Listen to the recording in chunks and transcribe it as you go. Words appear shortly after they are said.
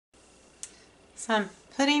So I'm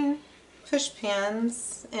putting push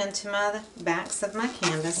pins into my backs of my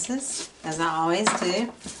canvases, as I always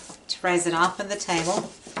do, to raise it off of the table.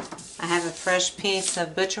 I have a fresh piece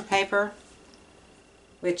of butcher paper,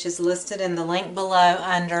 which is listed in the link below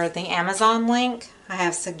under the Amazon link. I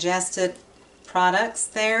have suggested products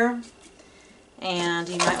there, and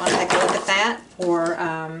you might want to take a look at that for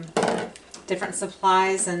different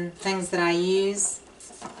supplies and things that I use.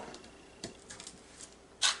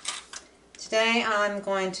 Today I'm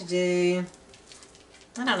going to do,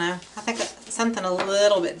 I don't know, I think something a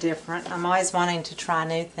little bit different. I'm always wanting to try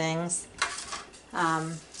new things.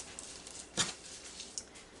 I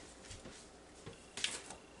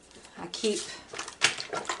keep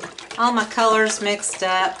all my colors mixed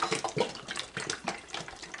up.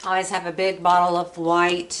 I always have a big bottle of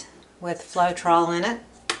white with Floetrol in it.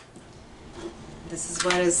 This is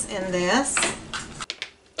what is in this.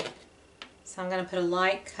 So I'm going to put a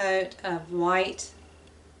light coat of white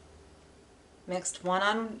mixed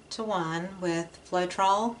 1:1 with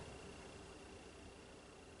Floetrol.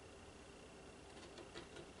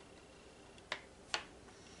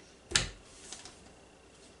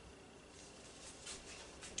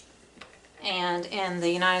 And in the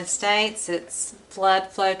United States it's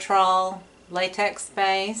Floetrol Latex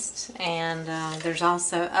based, and there's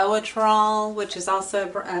also Oatrol, which is also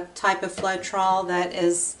a type of Floetrol that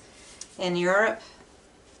is in Europe.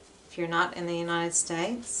 If you're not in the United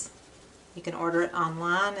States, you can order it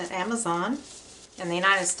online at Amazon. In the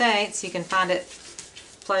United States, you can find it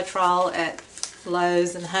Floetrol at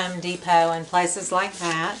Lowe's and Home Depot and places like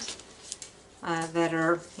that that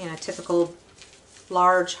are, you know, typical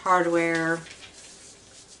large hardware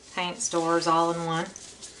paint stores all in one.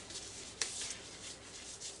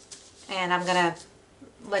 And I'm going to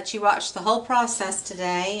let you watch the whole process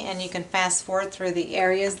today, and you can fast forward through the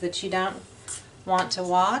areas that you don't want to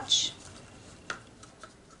watch.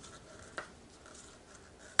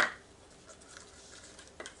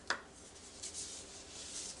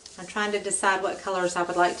 I'm trying to decide what colors I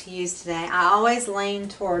would like to use today. I always lean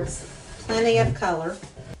towards plenty of color.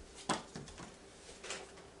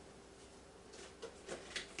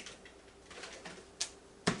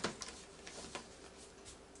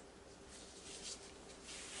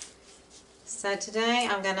 So today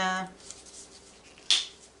I'm going to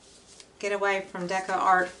get away from deco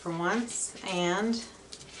art for once and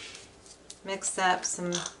mix up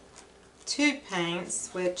some tube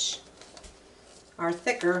paints, which are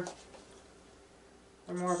thicker.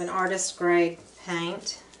 They're more of an artist grade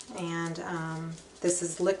paint, and this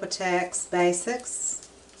is Liquitex Basics.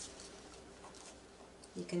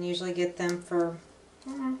 You can usually get them for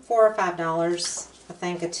 $4 or $5, I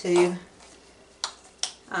think, a tube.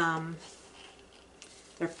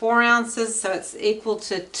 They're 4 ounces, so it's equal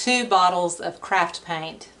to 2 bottles of craft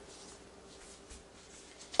paint.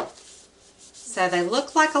 So they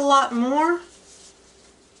look like a lot more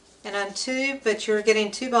in a tube, but you're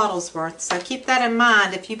getting 2 bottles worth. So keep that in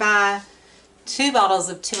mind. If you buy 2 bottles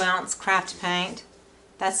of 2-ounce craft paint,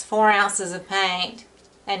 that's 4 ounces of paint,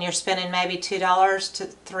 and you're spending maybe $2 to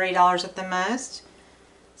 $3 at the most.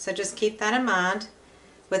 So just keep that in mind.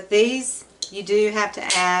 With these, you do have to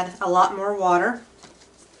add a lot more water.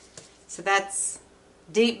 So that's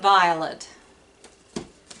Deep Violet.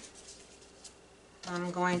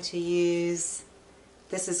 I'm going to use,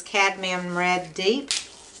 this is Cadmium Red Deep,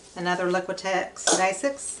 another Liquitex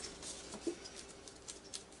Basics.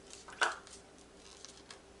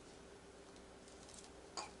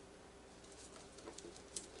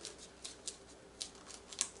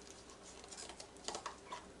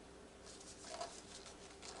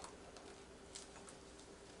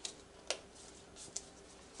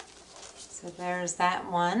 So there's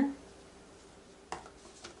that one.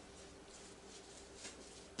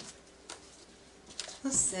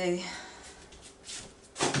 Let's see.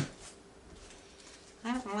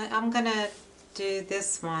 I'm going to do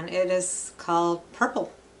this one. It is called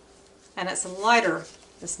Purple, and it's a lighter.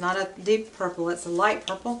 It's not a deep purple, it's a light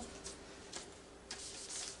purple.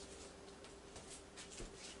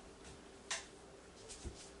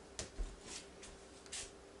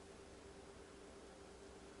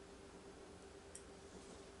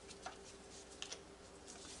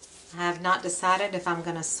 I have not decided if I'm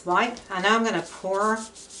going to swipe. I know I'm going to pour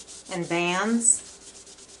in bands.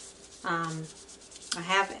 I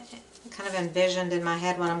have kind of envisioned in my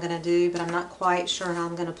head what I'm going to do, but I'm not quite sure how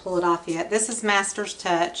I'm going to pull it off yet. This is Master's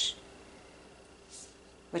Touch,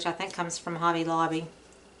 which I think comes from Hobby Lobby.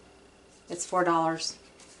 It's $4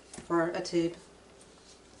 for a tube.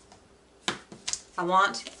 I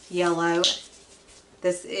want yellow.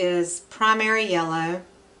 This is primary yellow.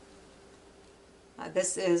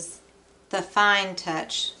 This is the Fine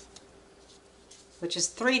Touch, which is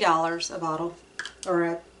 $3 a bottle, or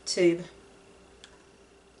a tube.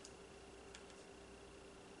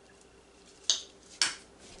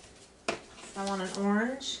 I want an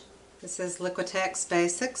orange. This is Liquitex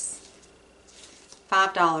Basics.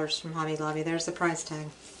 $5 from Hobby Lobby. There's the price tag.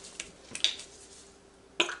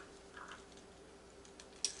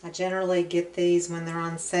 I generally get these when they're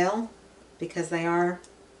on sale because they are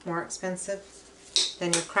more expensive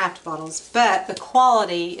than your craft bottles, but the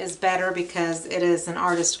quality is better because it is an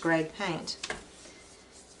artist grade paint.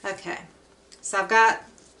 Okay, so I've got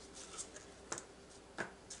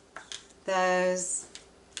those.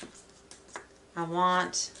 I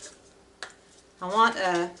want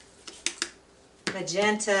a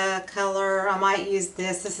magenta color. I might use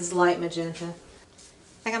this. This is light magenta.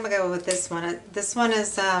 I think I'm going to go with this one. This one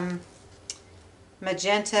is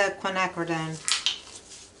magenta quinacridone.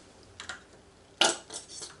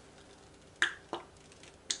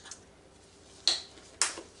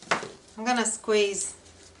 I'm going to squeeze,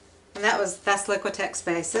 and that's Liquitex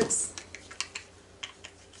Basics.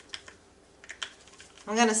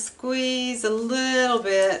 I'm going to squeeze a little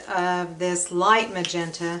bit of this light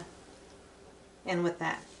magenta in with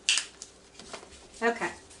that.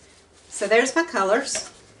 Okay, so there's my colors.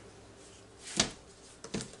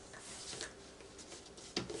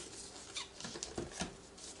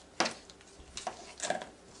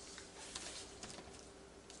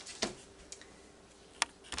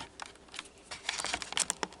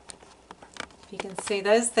 You can see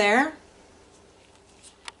those there.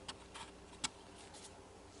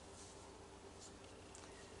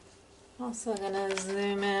 Also going to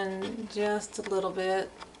zoom in just a little bit.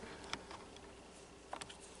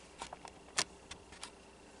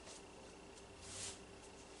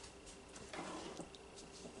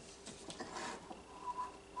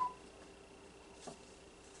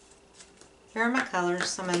 Here are my colors,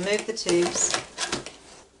 so I'm going to move the tubes.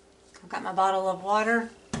 I've got my bottle of water.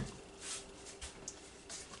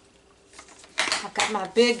 I've got my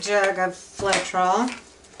big jug of Floetrol.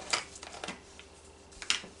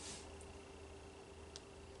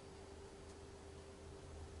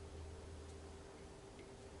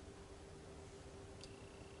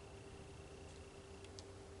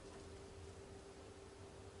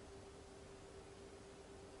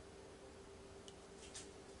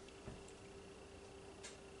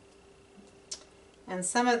 And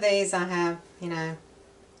some of these I have, you know,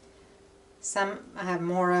 some I have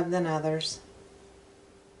more of than others.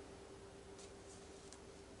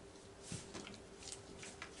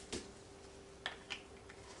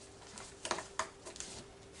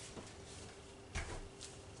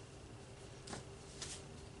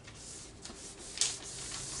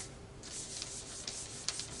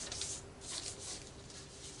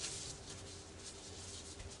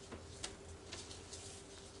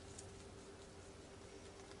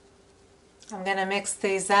 I'm going to mix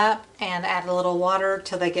these up and add a little water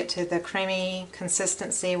till they get to the creamy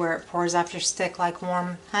consistency where it pours off your stick like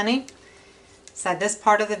warm honey. So this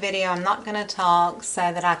part of the video I'm not going to talk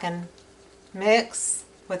so that I can mix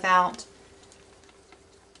without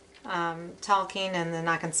talking, and then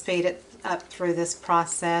I can speed it up through this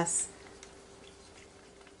process.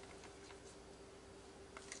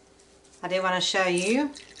 I do want to show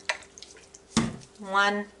you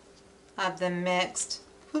one of them mixed.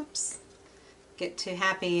 Whoops. Get too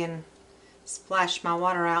happy and splash my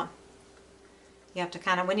water out. You have to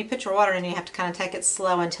kind of, when you put your water in, you have to kind of take it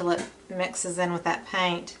slow until it mixes in with that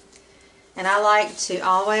paint. And I like to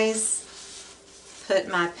always put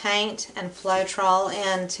my paint and Floetrol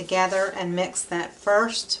in together and mix that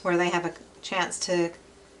first, where they have a chance to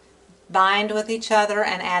bind with each other,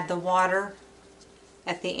 and add the water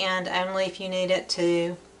at the end only if you need it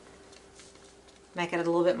to make it a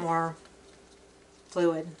little bit more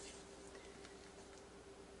fluid.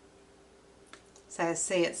 So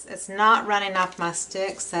see, it's not running off my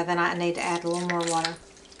stick, so then I need to add a little more water.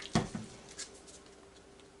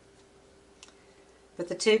 But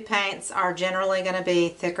the tube paints are generally going to be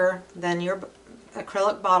thicker than your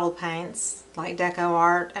acrylic bottle paints, like Deco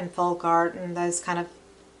Art and Folk Art and those kind of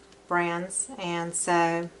brands, and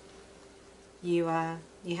so you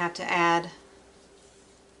have to add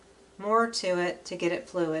more to it to get it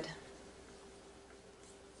fluid.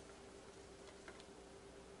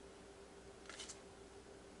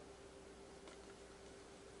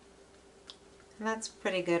 And that's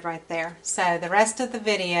pretty good right there. So the rest of the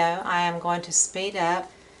video I am going to speed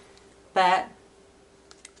up, but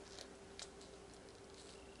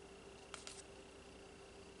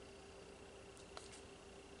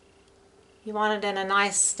you want it in a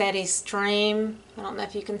nice steady stream. I don't know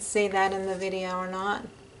if you can see that in the video or not.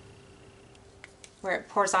 where it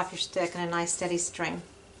pours off your stick in a nice steady stream.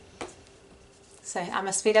 So I'm going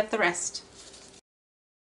to speed up the rest.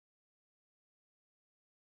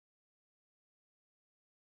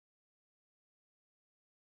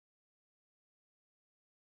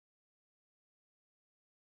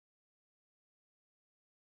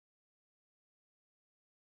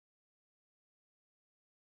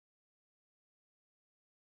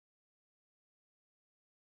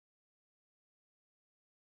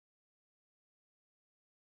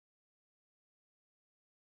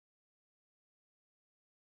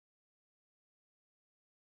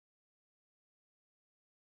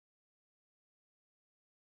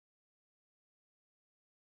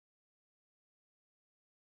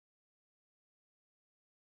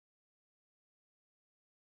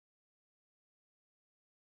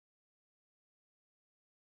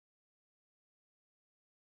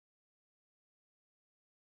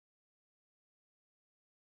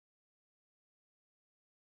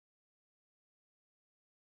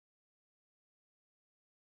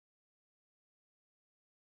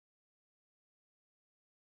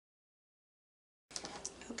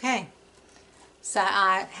 Okay, so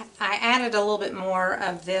I added a little bit more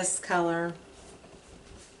of this color,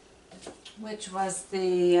 which was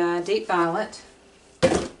the deep violet,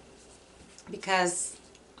 because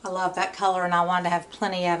I love that color and I wanted to have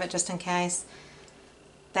plenty of it just in case.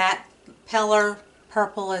 That paler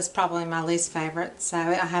purple is probably my least favorite, so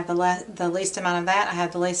I have the least amount of that. I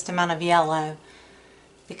have the least amount of yellow,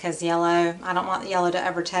 because yellow, I don't want the yellow to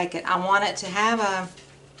overtake it. I want it to have a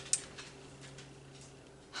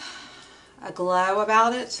glow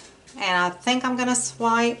about it, and I think I'm going to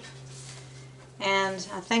swipe, and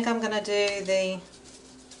I think I'm going to do the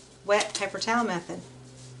wet paper towel method,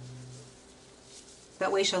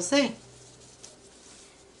 but we shall see.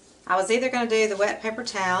 I was either going to do the wet paper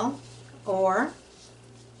towel or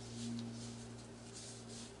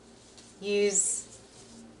use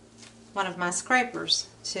one of my scrapers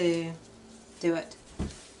to do it,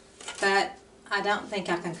 but I don't think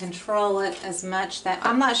I can control it as much. That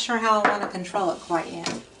I'm not sure how I want to control it quite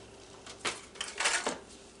yet.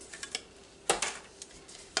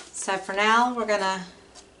 So for now, we're going to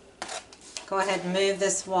go ahead and move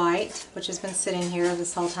this white, which has been sitting here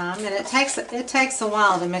this whole time. And it takes a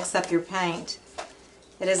while to mix up your paint.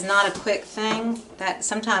 It is not a quick thing. That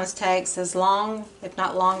sometimes takes as long, if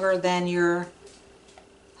not longer, than your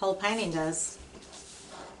whole painting does.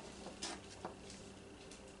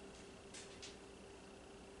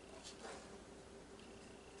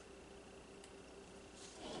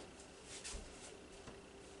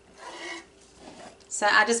 So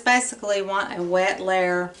I just basically want a wet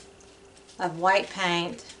layer of white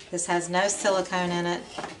paint. This has no silicone in it.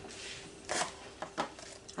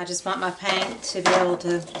 I just want my paint to be able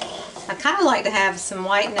to, I kind of like to have some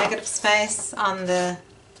white negative space on the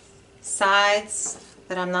sides,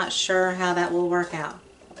 but I'm not sure how that will work out.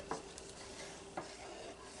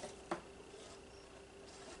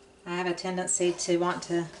 I have a tendency to want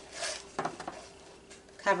to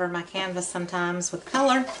cover my canvas sometimes with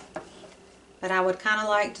color, but I would kind of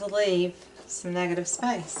like to leave some negative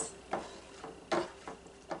space.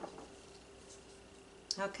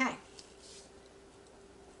 Okay.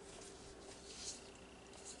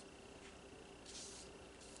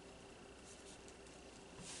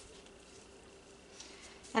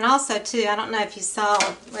 And also too, I don't know if you saw,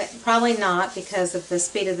 probably not because of the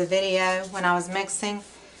speed of the video when I was mixing,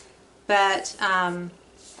 but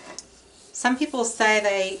some people say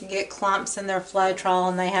they get clumps in their Floetrol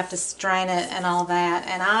and they have to strain it and all that,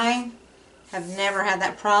 and I have never had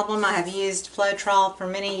that problem. I have used Floetrol for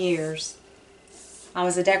many years. I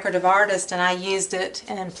was a decorative artist and I used it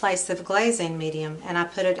in place of glazing medium, and I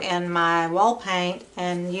put it in my wall paint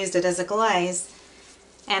and used it as a glaze.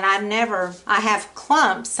 And I have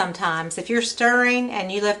clumps sometimes. If you're stirring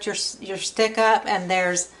and you lift your stick up and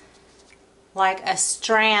there's like a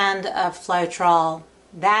strand of Floetrol,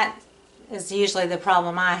 that is usually the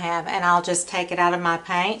problem I have, and I'll just take it out of my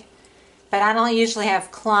paint. But I don't usually have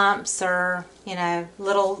clumps or, you know,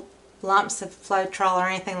 little lumps of Floetrol or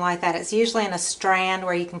anything like that. It's usually in a strand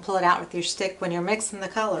where you can pull it out with your stick when you're mixing the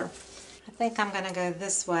color. I think I'm going to go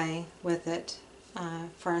this way with it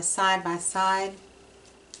for a side-by-side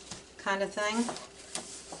kind of thing.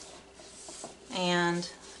 And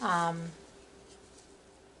I'm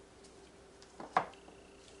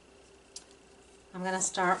going to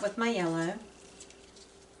start with my yellow.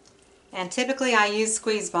 And typically I use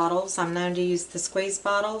squeeze bottles. I'm known to use the squeeze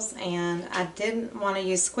bottles, and I didn't want to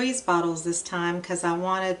use squeeze bottles this time because I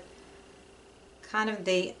wanted kind of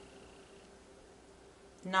the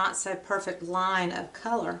not so perfect line of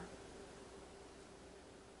color.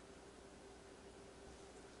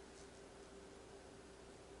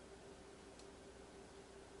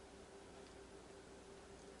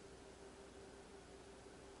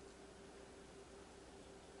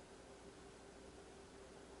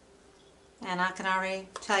 And I can already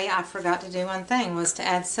tell you I forgot to do one thing, was to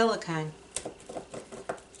add silicone.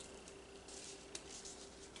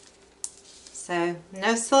 So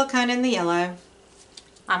no silicone in the yellow.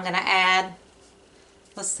 I'm going to add,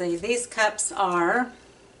 let's see, these cups are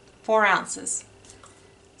 4 ounces.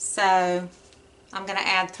 So I'm going to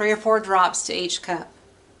add 3 or 4 drops to each cup.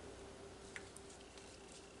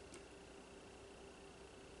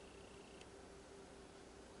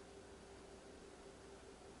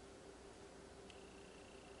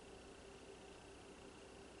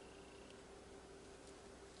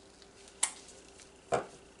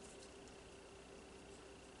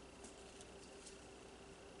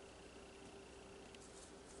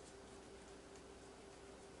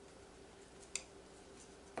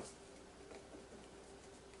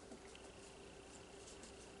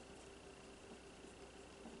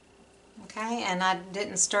 Okay, and I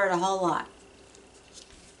didn't stir it a whole lot.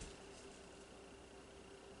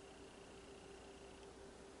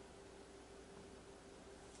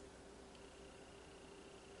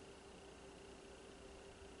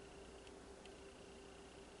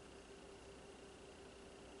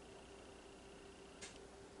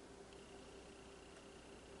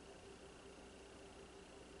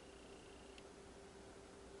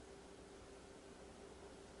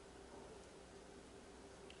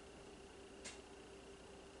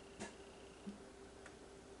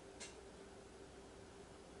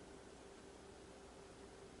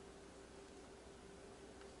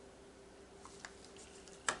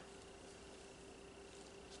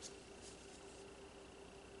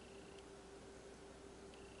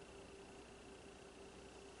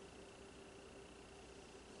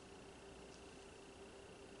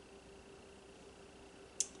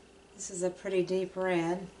 This is a pretty deep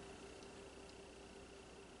red.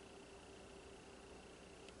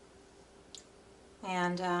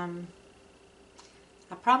 And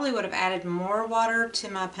I probably would have added more water to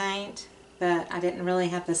my paint, but I didn't really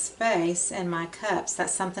have the space in my cups.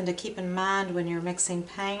 That's something to keep in mind when you're mixing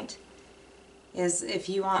paint, is if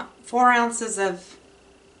you want 4 ounces of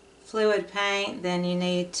fluid paint, then you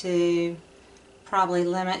need to probably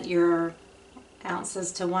limit your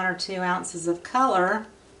ounces to 1 or 2 ounces of color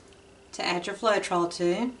to add your Floetrol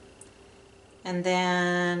to. And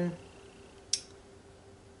then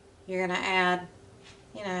you're going to add,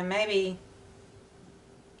 you know, maybe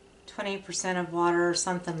 20% of water or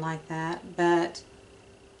something like that, but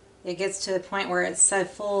it gets to the point where it's so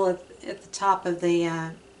full at the top of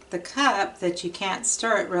the cup that you can't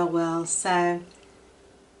stir it real well. So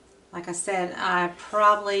like I said, I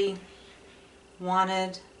probably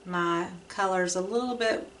wanted my colors a little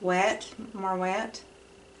bit wet, more wet,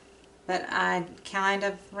 but I kind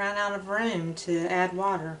of ran out of room to add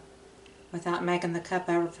water without making the cup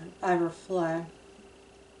overflow.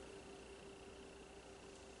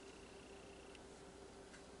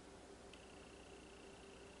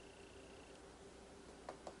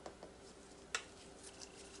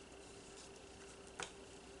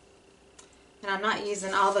 And I'm not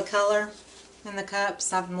using all the color in the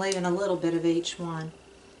cups, I'm leaving a little bit of each one.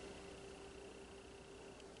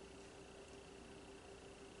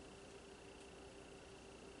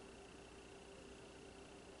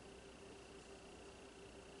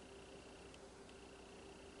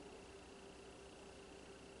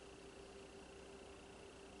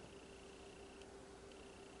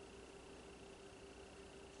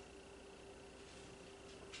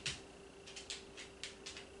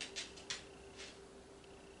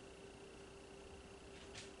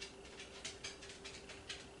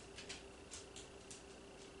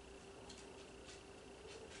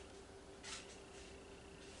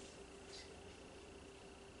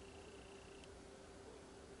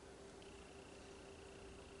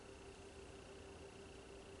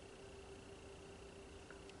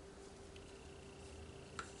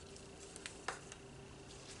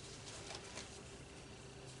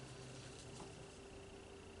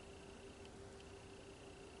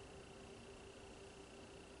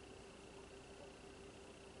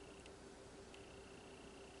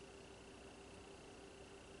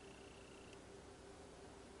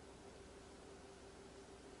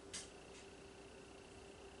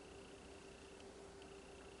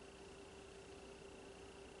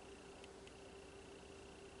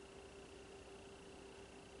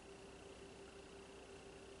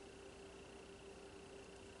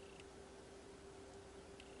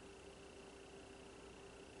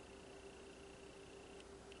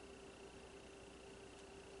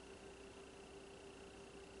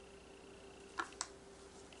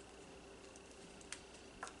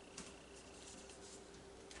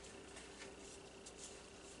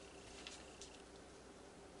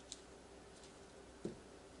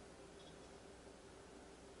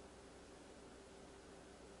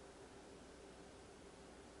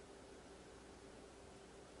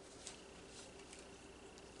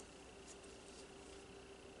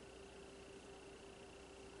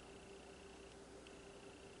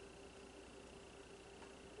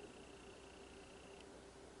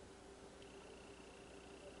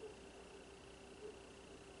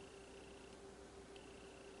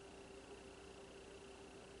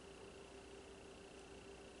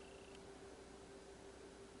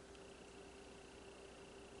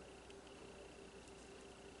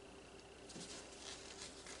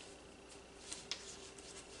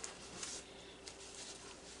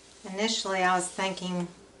 initially I was thinking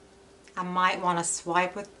I might want to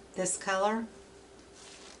swipe with this color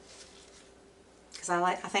because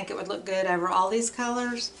I think it would look good over all these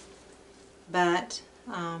colors, but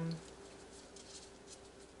I'm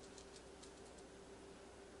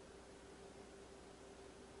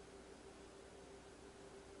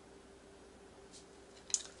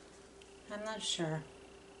not sure.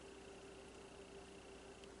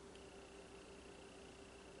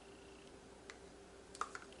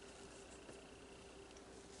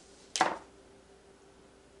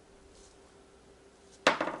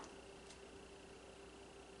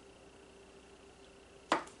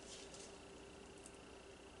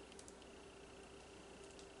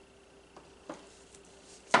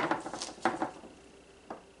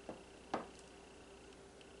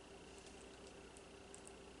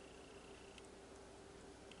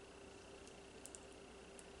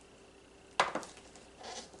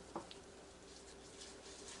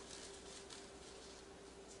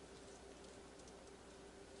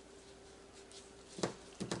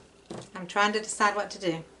 I'm trying to decide what to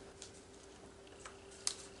do.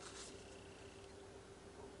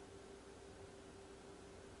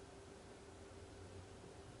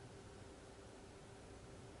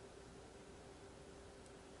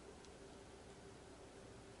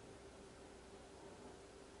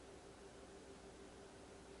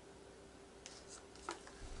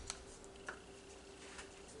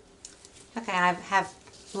 Okay, I have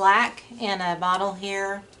black in a bottle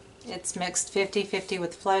here. It's mixed 50-50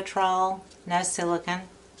 with Floetrol, no silicone.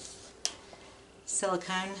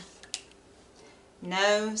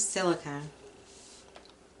 No silicone.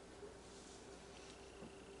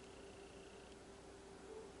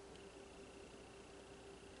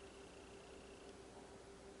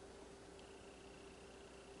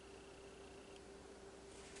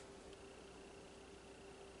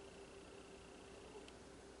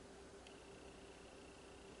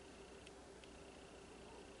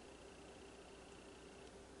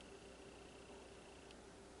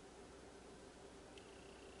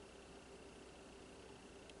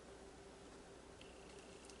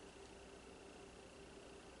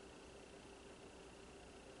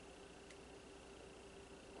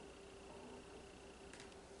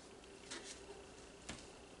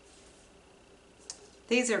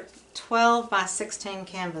 These are 12 by 16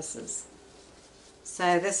 canvases.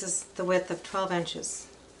 So this is the width of 12 inches.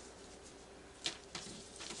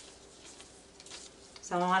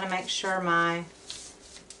 So I want to make sure my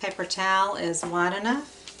paper towel is wide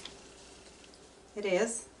enough. It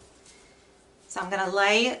is. So I'm going to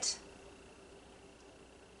lay it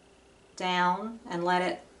down and let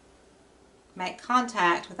it make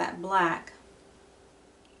contact with that black.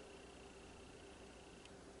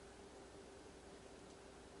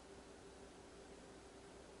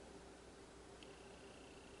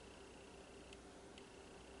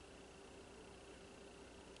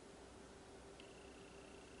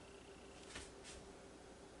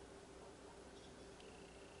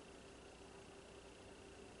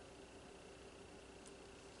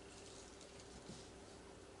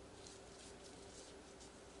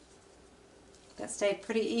 That stayed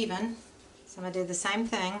pretty even, so I'm going to do the same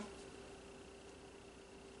thing.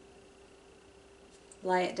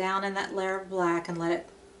 Lay it down in that layer of black and let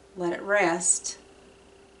it rest.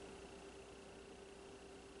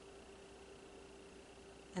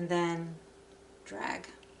 And then drag.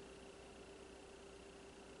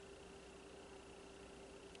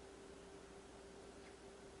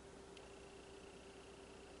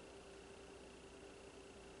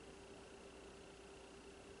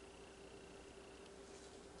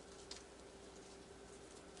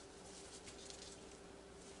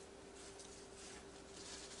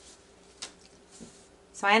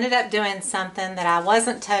 So I ended up doing something that I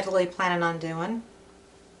wasn't totally planning on doing.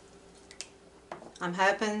 I'm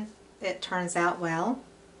hoping it turns out well.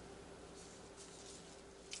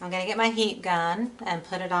 I'm going to get my heat gun and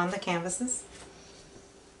put it on the canvases.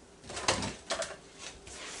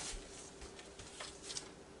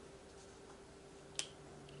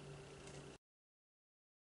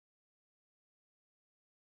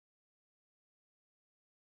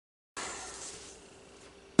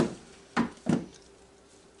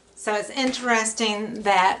 So it's interesting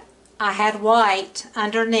that I had white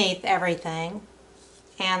underneath everything,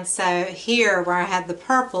 and so here where I had the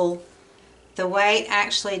purple, the weight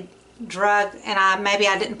actually drug, and maybe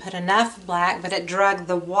I didn't put enough black, but it drug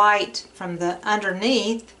the white from the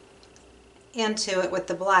underneath into it with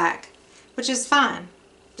the black, which is fine.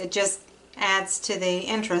 It just adds to the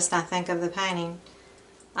interest, I think, of the painting.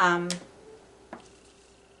 I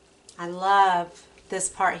love this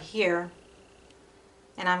part here.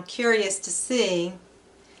 And I'm curious to see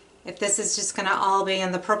if this is just going to all be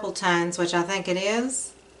in the purple tones, which I think it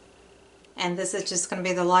is, and this is just going to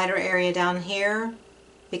be the lighter area down here,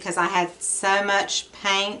 because I had so much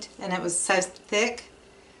paint and it was so thick.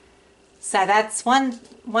 So that's one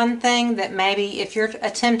thing that maybe if you're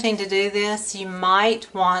attempting to do this, you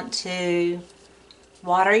might want to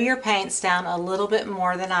water your paints down a little bit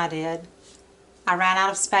more than I did. I ran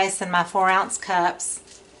out of space in my 4-ounce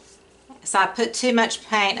cups, so I put too much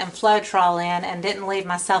paint and Floetrol in and didn't leave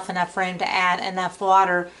myself enough room to add enough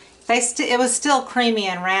water. It was still creamy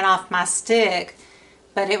and ran off my stick,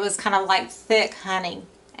 but it was kind of like thick honey.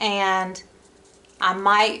 And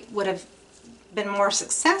I would have been more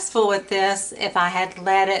successful with this if I had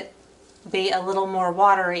let it be a little more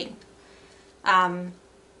watery.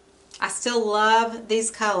 I still love these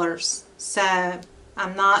colors, so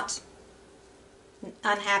I'm not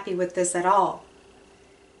unhappy with this at all.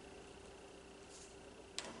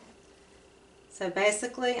 So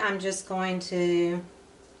basically I'm just going to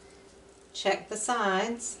check the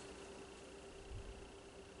sides.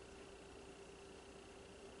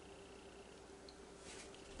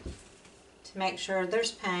 To make sure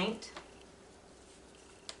there's paint.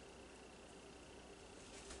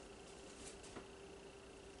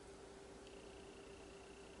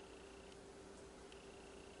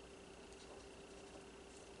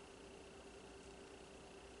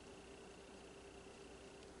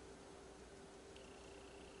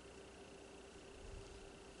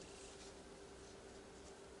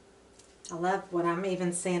 I love what I'm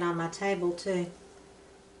even seeing on my table too.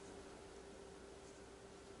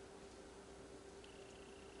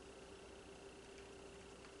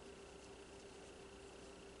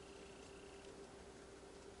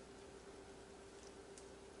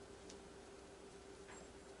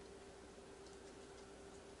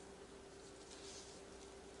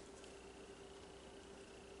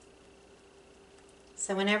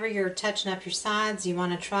 So whenever you're touching up your sides, you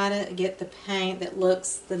want to try to get the paint that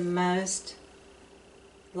looks the most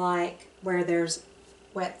like where there's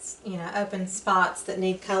wet, open spots that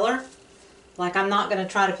need color. Like I'm not going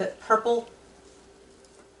to try to put purple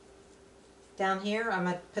down here. I'm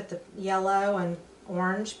going to put the yellow and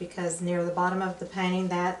orange because near the bottom of the painting,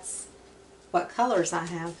 that's what colors I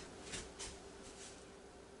have.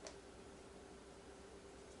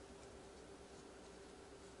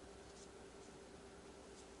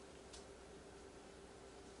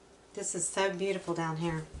 This is so beautiful down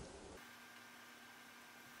here.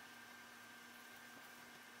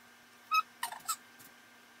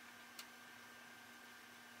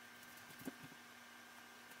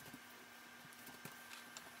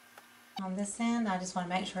 On this end, I just want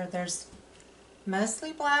to make sure there's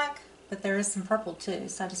mostly black, but there is some purple too,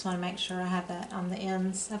 so I just want to make sure I have that on the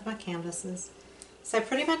ends of my canvases. So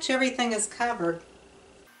pretty much everything is covered.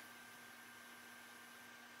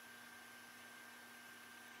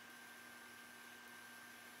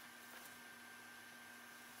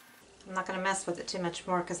 I'm not going to mess with it too much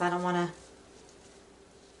more because I don't want to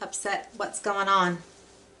upset what's going on.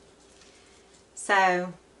 So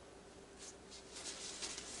I'm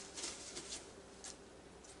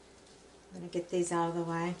going to get these out of the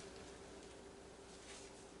way.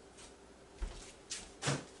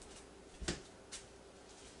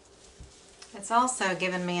 It's also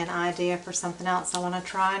given me an idea for something else I want to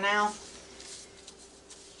try now.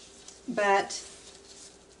 But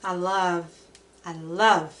I love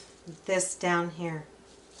this down here.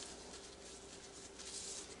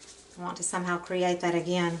 I want to somehow create that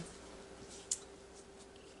again.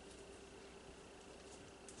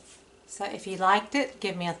 So if you liked it,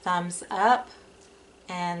 give me a thumbs up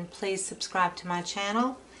and please subscribe to my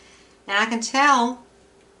channel. And I can tell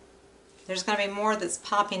there's going to be more that's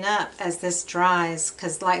popping up as this dries,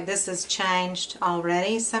 because like this has changed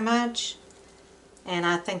already so much, and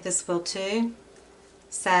I think this will too.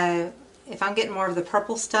 So if I'm getting more of the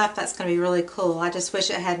purple stuff, that's going to be really cool. I just wish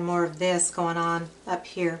it had more of this going on up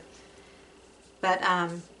here. But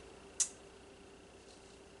and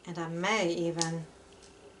I may even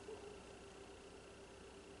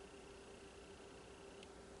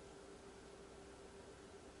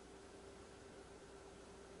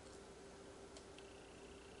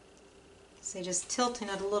see, just tilting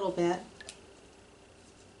it a little bit.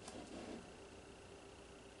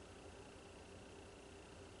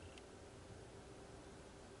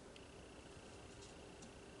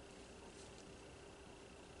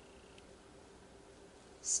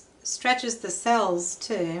 Stretches the cells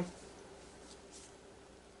too.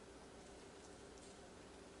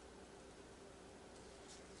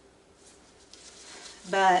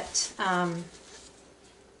 But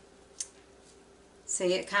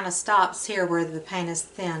see, it kind of stops here where the paint is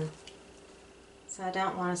thin. So So I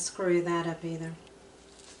don't want to screw that up either.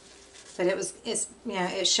 But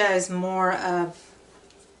it shows more of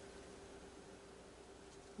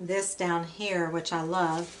this down here, which I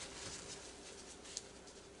love.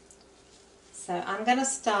 So I'm going to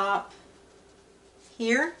stop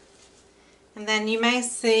here, and then you may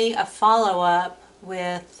see a follow-up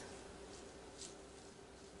with,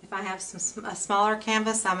 if I have a smaller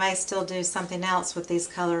canvas, I may still do something else with these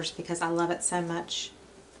colors because I love it so much.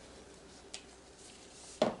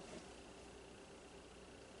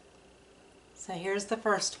 So here's the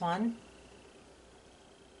first one.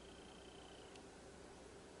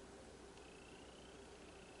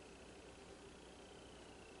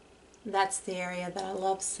 That's the area that I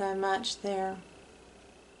love so much there.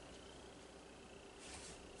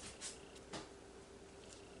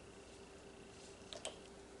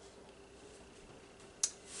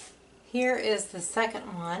 Here is the second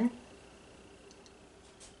one.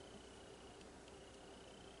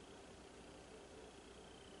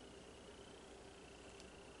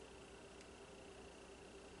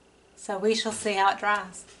 So we shall see how it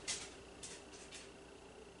dries.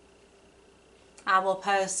 I will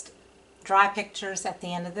post dry pictures at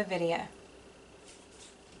the end of the video.